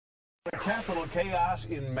The Capitol chaos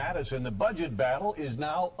in Madison, the budget battle is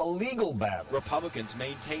now a legal battle. Republicans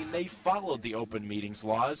maintain they followed the open meetings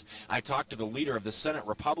laws. I talked to the leader of the Senate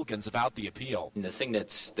Republicans about the appeal. And the thing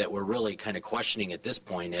that we're really kind of questioning at this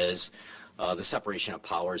point is the separation of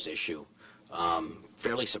powers issue.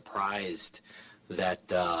 Fairly surprised that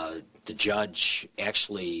the judge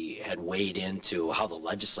actually had weighed into how the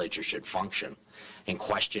legislature should function and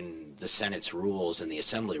questioned the Senate's rules and the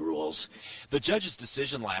Assembly rules. The judge's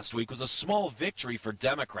decision last week was a small victory for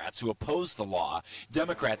Democrats who opposed the law.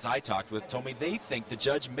 Democrats I talked with told me they think the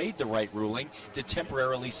judge made the right ruling to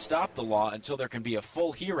temporarily stop the law until there can be a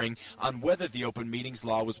full hearing on whether the open meetings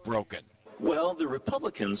law was broken. Well, the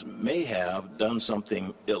Republicans may have done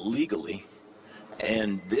something illegally,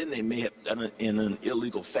 and then they may have done it in an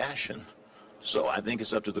illegal fashion. So I think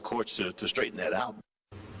it's up to the courts to straighten that out.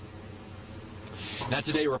 Now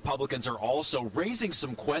today, Republicans are also raising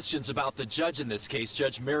some questions about the judge in this case,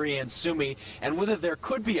 Judge Sumi, and whether there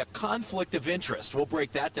could be a conflict of interest. We'll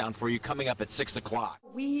break that down for you coming up at 6 o'clock.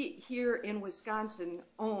 We here in Wisconsin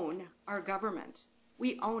own our government.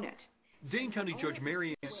 We own it. Dane County Judge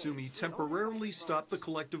Sumi temporarily stopped the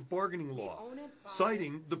collective bargaining law,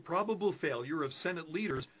 citing the probable failure of Senate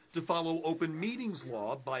leaders to follow open meetings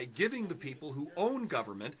law by giving the people who own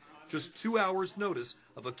government just 2 hours notice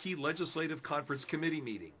of a key legislative conference committee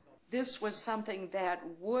meeting. This was something that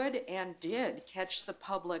would and did catch the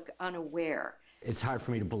public unaware. It's hard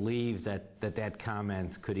for me to believe that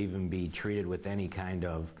comment could even be treated with any kind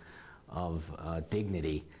of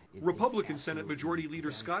dignity. Republican Senate Majority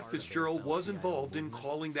Leader Scott Fitzgerald was involved in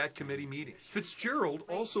calling that committee meeting. Fitzgerald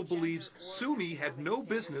also believes Sumi had no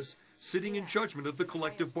business sitting in judgment of the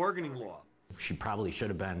collective bargaining law. She probably should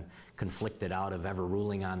have been conflicted out of ever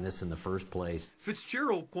ruling on this in the first place.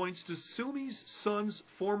 Fitzgerald points to Sumi's son's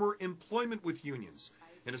former employment with unions.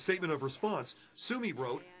 In a statement of response, Sumi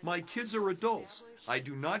wrote, "My kids are adults. I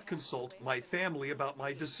do not consult my family about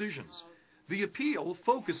my decisions." The appeal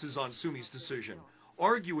focuses on Sumi's decision,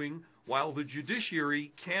 arguing while the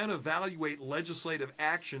judiciary can evaluate legislative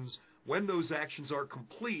actions when those actions are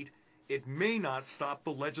complete, it may not stop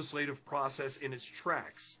the legislative process in its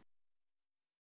tracks.